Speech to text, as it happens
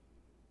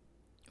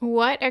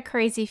What a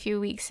crazy few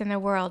weeks in the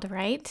world,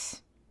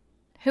 right?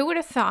 Who would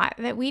have thought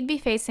that we'd be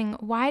facing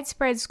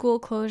widespread school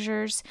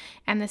closures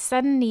and the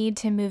sudden need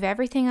to move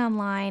everything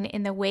online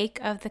in the wake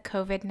of the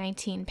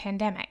COVID-19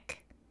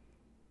 pandemic?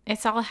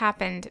 It's all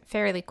happened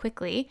fairly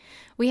quickly.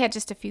 We had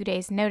just a few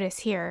days' notice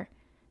here.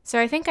 So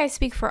I think I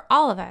speak for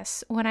all of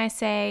us when I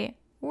say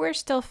we're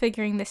still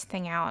figuring this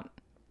thing out.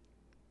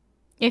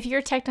 If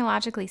you're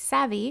technologically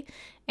savvy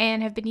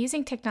and have been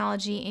using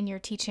technology in your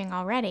teaching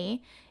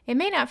already, it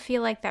may not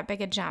feel like that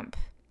big a jump.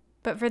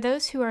 But for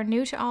those who are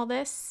new to all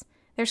this,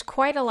 there's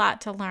quite a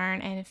lot to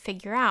learn and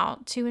figure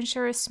out to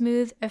ensure a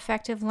smooth,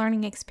 effective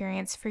learning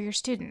experience for your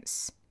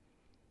students.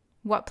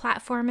 What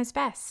platform is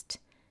best?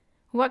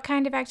 What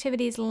kind of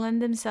activities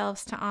lend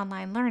themselves to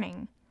online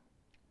learning?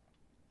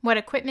 What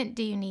equipment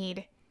do you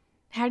need?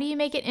 How do you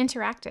make it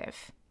interactive?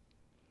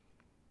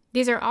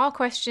 These are all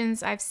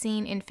questions I've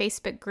seen in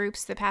Facebook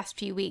groups the past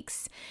few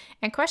weeks,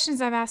 and questions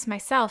I've asked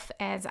myself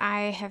as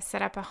I have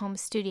set up a home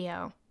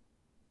studio.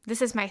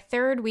 This is my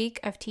third week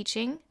of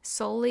teaching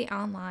solely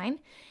online,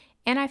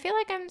 and I feel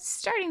like I'm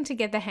starting to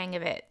get the hang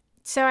of it.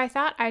 So I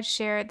thought I'd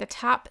share the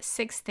top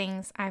 6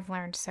 things I've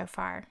learned so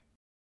far.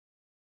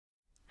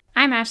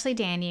 I'm Ashley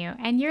Danu,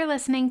 and you're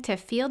listening to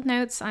Field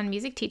Notes on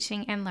Music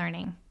Teaching and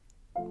Learning.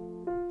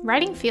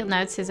 Writing field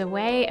notes is a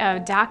way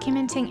of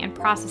documenting and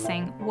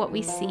processing what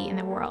we see in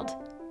the world.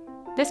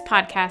 This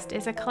podcast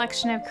is a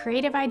collection of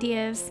creative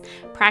ideas,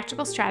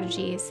 practical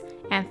strategies,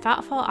 and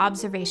thoughtful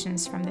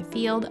observations from the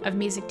field of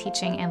music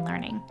teaching and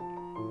learning.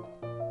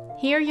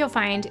 Here you'll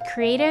find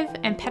creative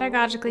and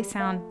pedagogically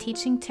sound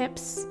teaching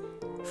tips,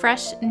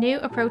 fresh new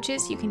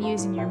approaches you can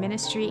use in your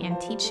ministry and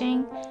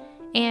teaching,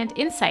 and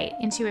insight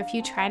into a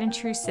few tried and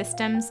true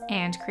systems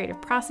and creative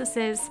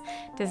processes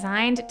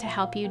designed to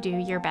help you do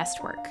your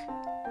best work.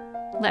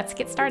 Let's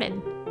get started.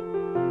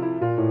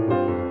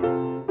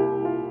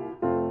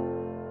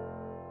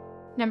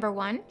 Number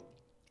 1,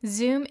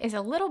 Zoom is a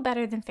little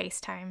better than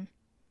FaceTime.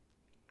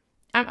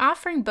 I'm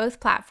offering both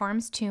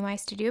platforms to my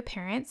studio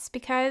parents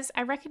because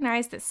I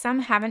recognize that some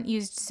haven't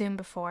used Zoom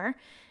before,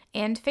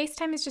 and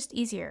FaceTime is just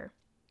easier.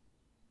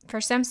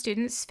 For some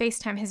students,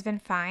 FaceTime has been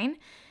fine.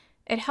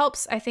 It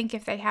helps, I think,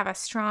 if they have a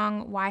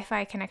strong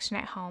Wi-Fi connection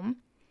at home.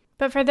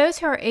 But for those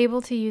who are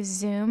able to use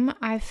Zoom,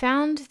 I've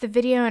found the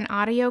video and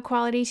audio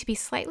quality to be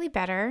slightly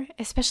better,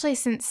 especially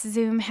since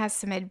Zoom has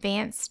some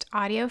advanced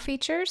audio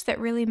features that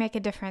really make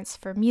a difference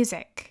for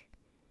music.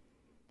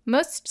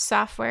 Most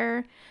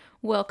software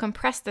will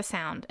compress the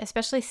sound,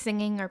 especially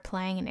singing or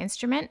playing an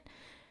instrument,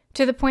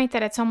 to the point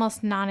that it's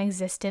almost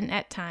non-existent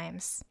at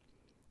times.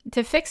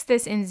 To fix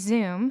this in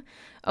Zoom,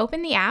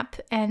 open the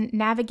app and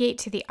navigate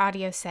to the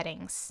audio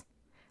settings.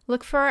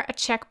 Look for a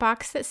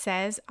checkbox that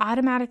says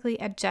Automatically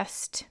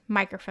Adjust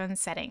Microphone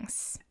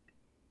Settings.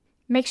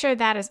 Make sure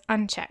that is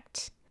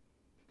unchecked.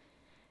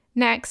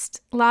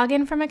 Next, log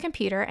in from a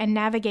computer and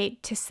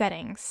navigate to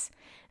Settings.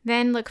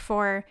 Then look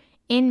for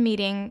In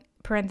Meeting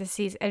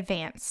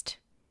 (Advanced).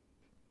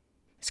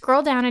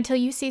 Scroll down until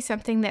you see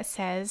something that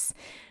says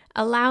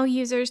Allow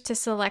users to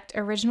select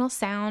original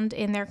sound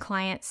in their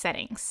client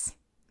settings.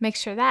 Make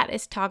sure that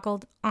is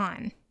toggled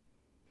on.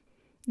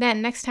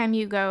 Then next time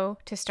you go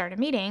to start a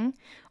meeting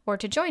or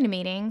to join a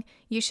meeting,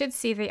 you should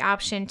see the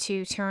option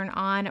to turn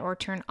on or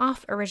turn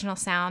off original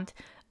sound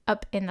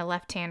up in the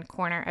left-hand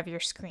corner of your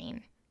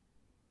screen.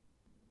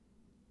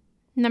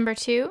 Number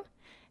 2,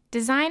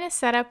 design a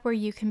setup where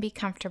you can be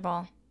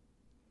comfortable.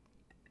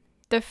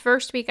 The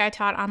first week I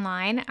taught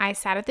online, I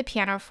sat at the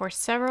piano for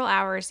several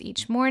hours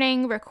each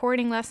morning,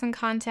 recording lesson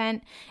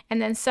content,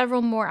 and then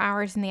several more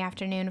hours in the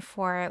afternoon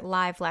for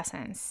live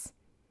lessons.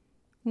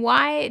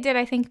 Why did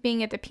I think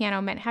being at the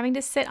piano meant having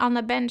to sit on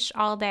the bench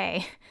all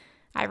day?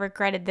 I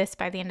regretted this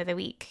by the end of the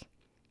week.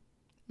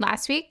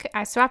 Last week,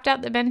 I swapped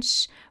out the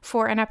bench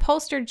for an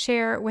upholstered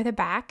chair with a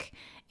back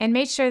and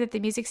made sure that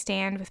the music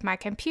stand with my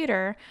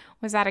computer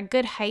was at a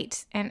good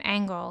height and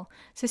angle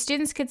so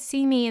students could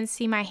see me and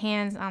see my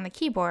hands on the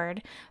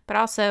keyboard, but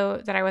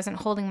also that I wasn't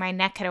holding my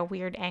neck at a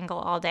weird angle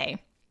all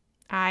day.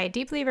 I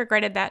deeply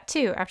regretted that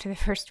too after the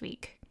first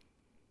week.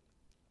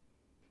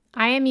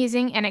 I am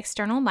using an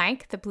external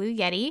mic, the Blue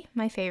Yeti,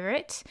 my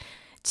favorite,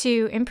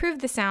 to improve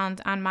the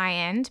sound on my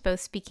end, both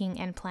speaking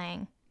and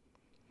playing.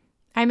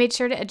 I made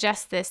sure to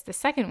adjust this the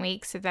second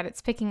week so that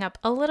it's picking up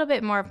a little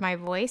bit more of my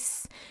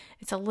voice.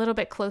 It's a little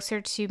bit closer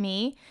to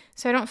me,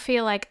 so I don't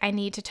feel like I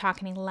need to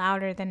talk any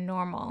louder than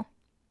normal.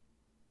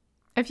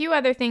 A few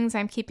other things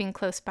I'm keeping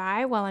close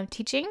by while I'm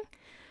teaching: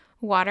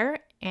 water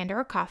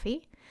and/or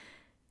coffee,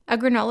 a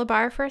granola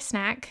bar for a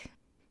snack,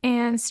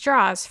 and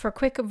straws for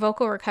quick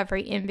vocal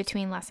recovery in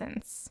between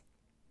lessons.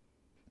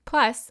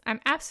 Plus,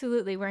 I'm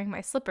absolutely wearing my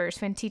slippers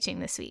when teaching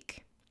this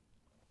week.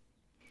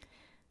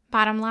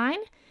 Bottom line,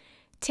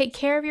 take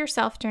care of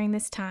yourself during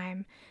this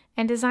time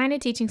and design a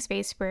teaching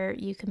space where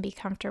you can be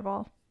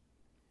comfortable.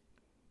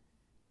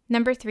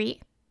 Number 3,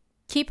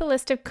 keep a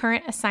list of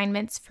current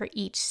assignments for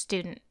each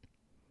student.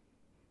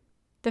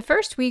 The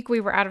first week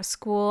we were out of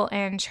school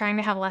and trying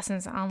to have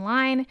lessons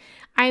online,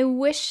 I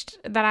wished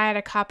that I had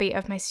a copy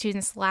of my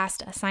students'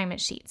 last assignment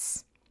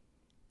sheets.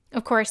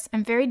 Of course,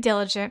 I'm very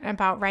diligent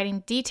about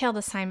writing detailed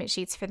assignment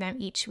sheets for them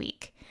each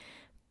week.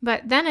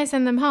 But then I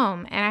send them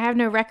home, and I have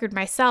no record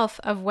myself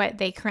of what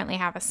they currently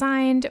have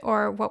assigned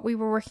or what we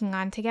were working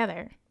on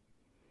together.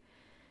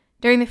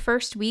 During the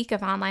first week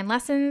of online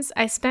lessons,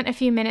 I spent a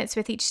few minutes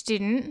with each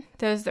student,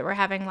 those that were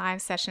having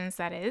live sessions,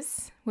 that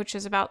is, which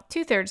was about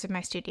 2/3 of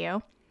my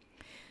studio,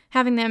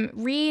 having them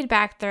read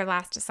back their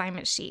last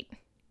assignment sheet.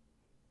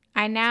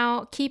 I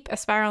now keep a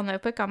spiral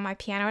notebook on my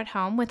piano at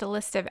home with a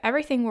list of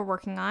everything we're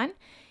working on,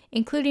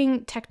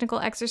 including technical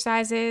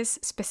exercises,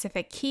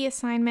 specific key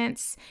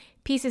assignments,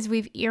 pieces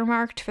we've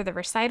earmarked for the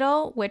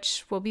recital,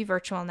 which will be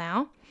virtual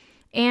now,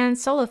 and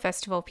solo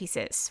festival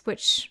pieces,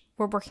 which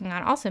we're working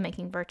on also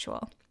making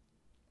virtual.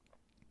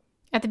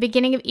 At the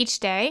beginning of each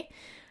day,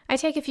 I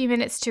take a few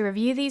minutes to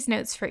review these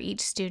notes for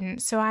each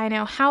student so I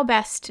know how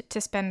best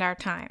to spend our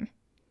time.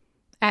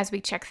 As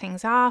we check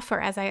things off or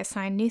as I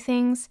assign new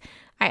things,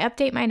 I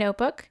update my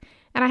notebook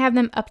and I have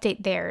them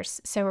update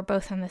theirs so we're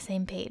both on the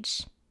same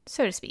page,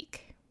 so to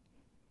speak.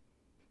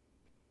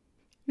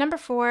 Number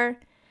 4,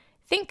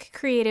 think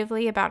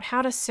creatively about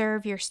how to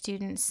serve your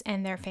students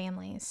and their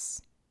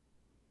families.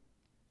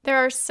 There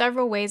are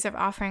several ways of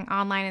offering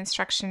online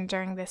instruction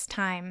during this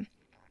time.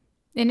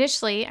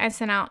 Initially, I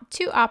sent out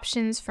 2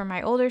 options for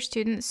my older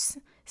students,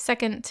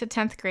 2nd to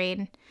 10th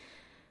grade: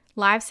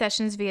 live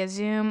sessions via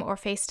Zoom or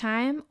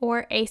FaceTime,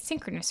 or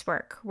asynchronous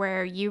work,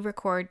 where you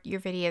record your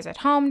videos at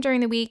home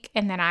during the week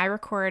and then I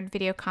record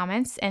video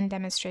comments and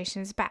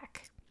demonstrations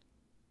back.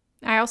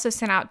 I also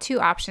sent out 2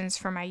 options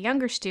for my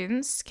younger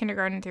students,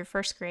 kindergarten through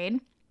 1st grade: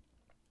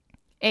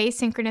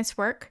 asynchronous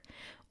work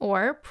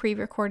or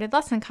pre-recorded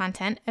lesson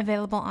content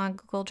available on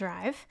Google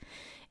Drive,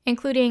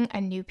 including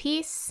a new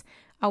piece,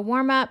 a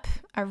warm-up,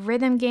 a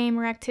rhythm game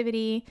or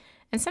activity,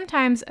 and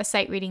sometimes a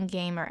sight reading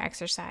game or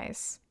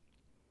exercise.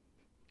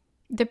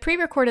 The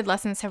pre-recorded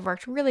lessons have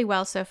worked really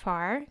well so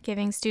far,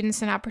 giving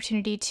students an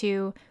opportunity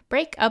to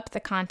break up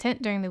the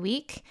content during the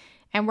week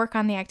and work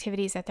on the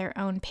activities at their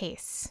own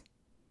pace.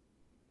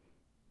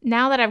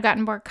 Now that I've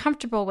gotten more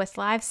comfortable with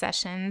live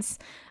sessions,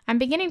 I'm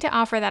beginning to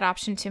offer that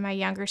option to my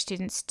younger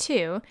students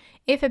too,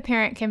 if a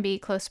parent can be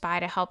close by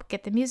to help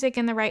get the music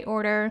in the right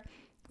order,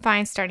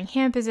 find starting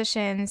hand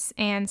positions,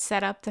 and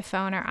set up the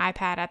phone or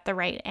iPad at the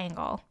right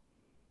angle.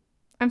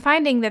 I'm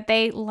finding that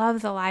they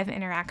love the live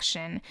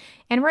interaction,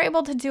 and we're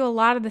able to do a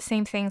lot of the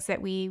same things that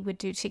we would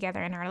do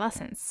together in our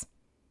lessons.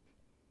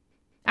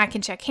 I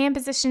can check hand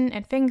position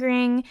and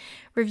fingering,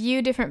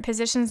 review different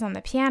positions on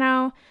the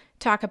piano,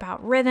 talk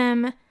about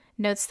rhythm,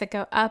 notes that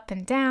go up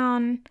and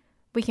down.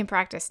 We can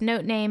practice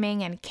note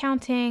naming and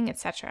counting,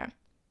 etc.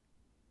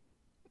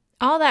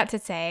 All that to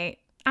say,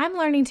 I'm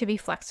learning to be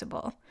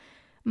flexible.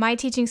 My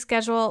teaching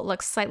schedule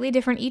looks slightly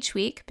different each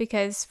week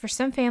because for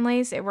some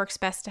families it works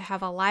best to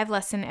have a live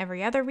lesson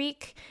every other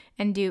week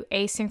and do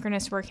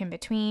asynchronous work in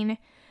between.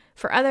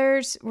 For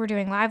others, we're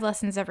doing live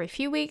lessons every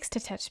few weeks to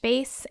touch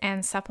base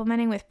and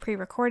supplementing with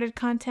pre-recorded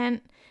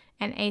content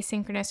and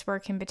asynchronous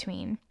work in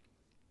between.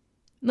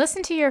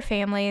 Listen to your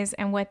families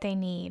and what they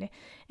need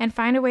and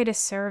find a way to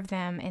serve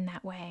them in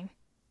that way.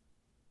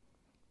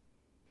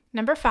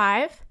 Number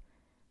 5,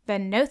 the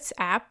Notes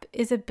app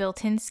is a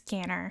built-in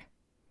scanner.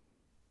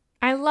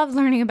 I love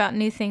learning about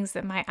new things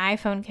that my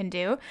iPhone can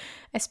do,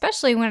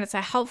 especially when it's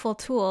a helpful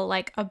tool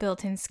like a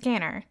built-in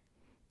scanner.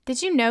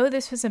 Did you know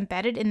this was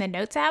embedded in the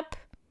Notes app?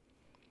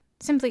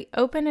 Simply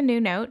open a new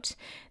note,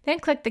 then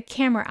click the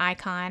camera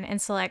icon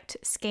and select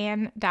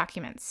Scan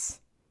Documents.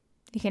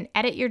 You can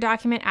edit your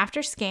document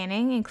after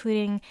scanning,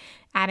 including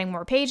adding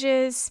more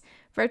pages,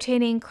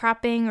 rotating,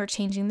 cropping, or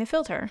changing the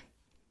filter.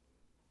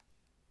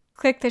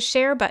 Click the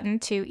Share button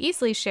to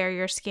easily share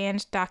your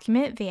scanned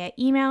document via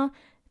email,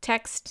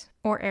 text,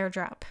 or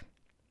AirDrop.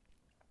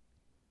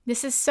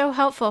 This is so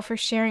helpful for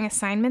sharing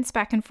assignments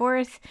back and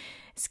forth,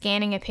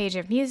 scanning a page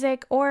of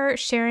music, or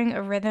sharing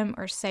a rhythm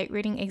or sight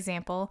reading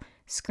example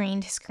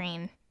screen to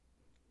screen.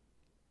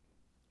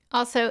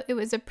 Also, it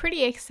was a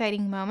pretty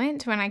exciting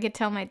moment when I could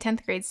tell my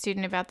 10th grade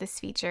student about this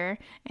feature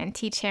and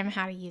teach him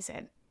how to use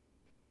it.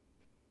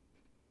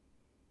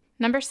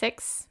 Number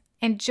 6,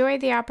 enjoy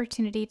the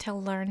opportunity to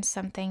learn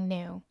something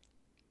new.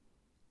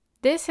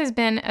 This has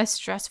been a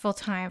stressful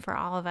time for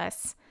all of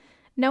us.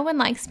 No one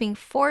likes being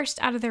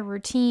forced out of their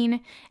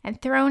routine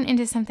and thrown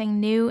into something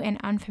new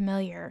and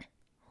unfamiliar,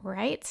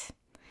 right?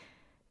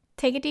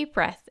 Take a deep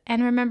breath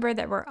and remember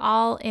that we're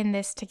all in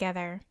this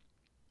together.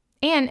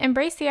 And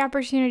embrace the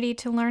opportunity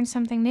to learn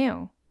something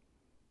new.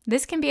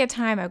 This can be a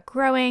time of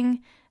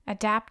growing,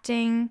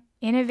 adapting,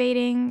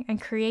 innovating,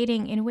 and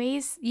creating in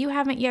ways you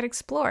haven't yet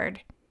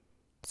explored.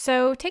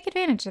 So take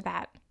advantage of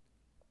that.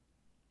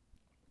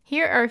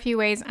 Here are a few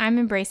ways I'm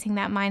embracing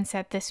that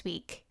mindset this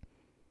week.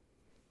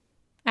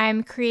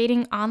 I'm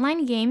creating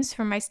online games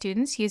for my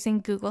students using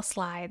Google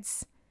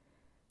Slides.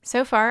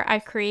 So far,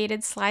 I've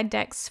created slide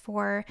decks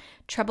for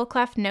treble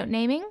clef note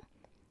naming,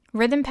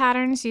 rhythm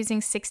patterns using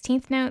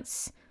 16th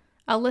notes,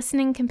 a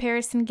listening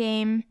comparison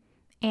game,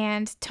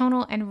 and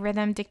tonal and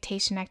rhythm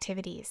dictation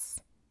activities.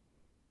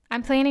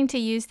 I'm planning to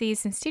use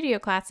these in studio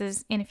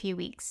classes in a few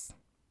weeks.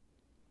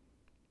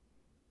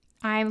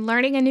 I'm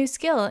learning a new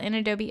skill in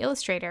Adobe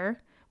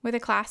Illustrator with a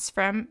class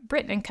from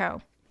Brit &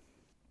 Co.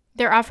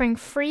 They're offering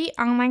free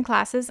online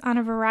classes on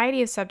a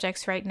variety of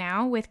subjects right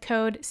now with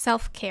code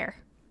SELFCARE.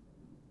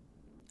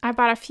 I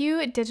bought a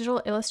few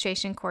digital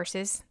illustration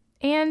courses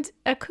and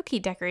a cookie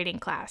decorating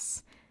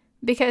class,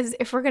 because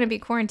if we're going to be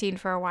quarantined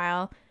for a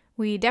while,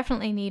 we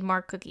definitely need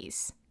more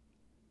cookies.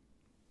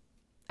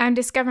 I'm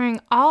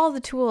discovering all the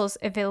tools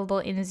available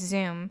in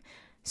Zoom: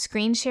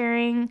 screen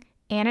sharing,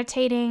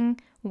 annotating,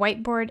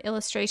 whiteboard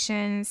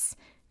illustrations,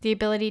 the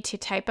ability to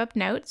type up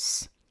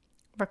notes,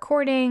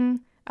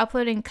 recording,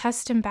 uploading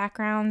custom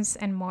backgrounds,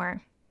 and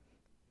more.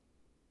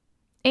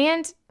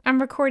 And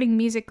I'm recording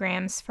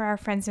musicgrams for our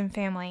friends and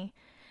family,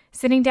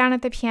 sitting down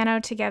at the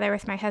piano together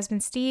with my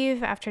husband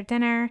Steve after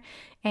dinner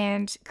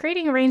and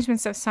creating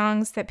arrangements of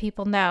songs that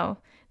people know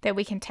that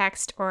we can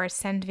text or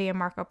send via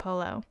Marco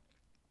Polo.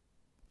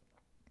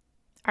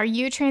 Are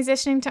you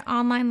transitioning to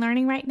online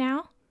learning right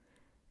now?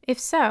 If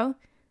so,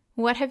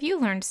 what have you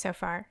learned so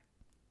far?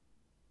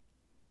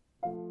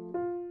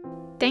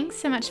 Thanks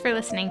so much for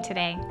listening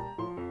today.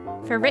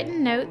 For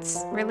written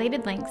notes,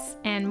 related links,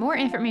 and more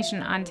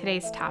information on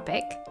today's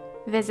topic,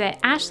 visit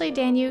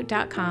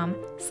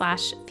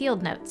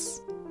ashleydanu.com/fieldnotes.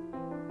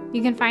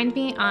 You can find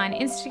me on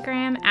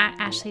Instagram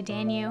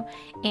 @AshleyDanu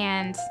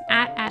and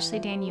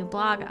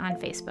 @AshleyDanublog on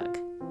Facebook.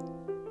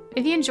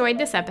 If you enjoyed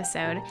this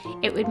episode,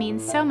 it would mean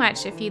so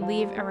much if you'd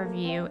leave a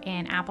review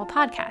in Apple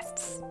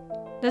Podcasts.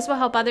 This will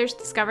help others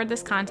discover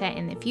this content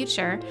in the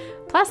future.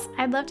 Plus,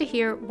 I'd love to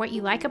hear what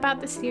you like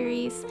about the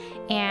series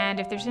and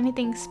if there's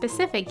anything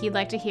specific you'd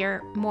like to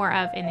hear more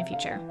of in the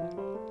future.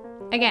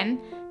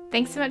 Again,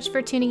 thanks so much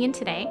for tuning in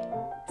today.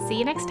 See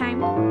you next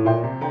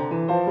time.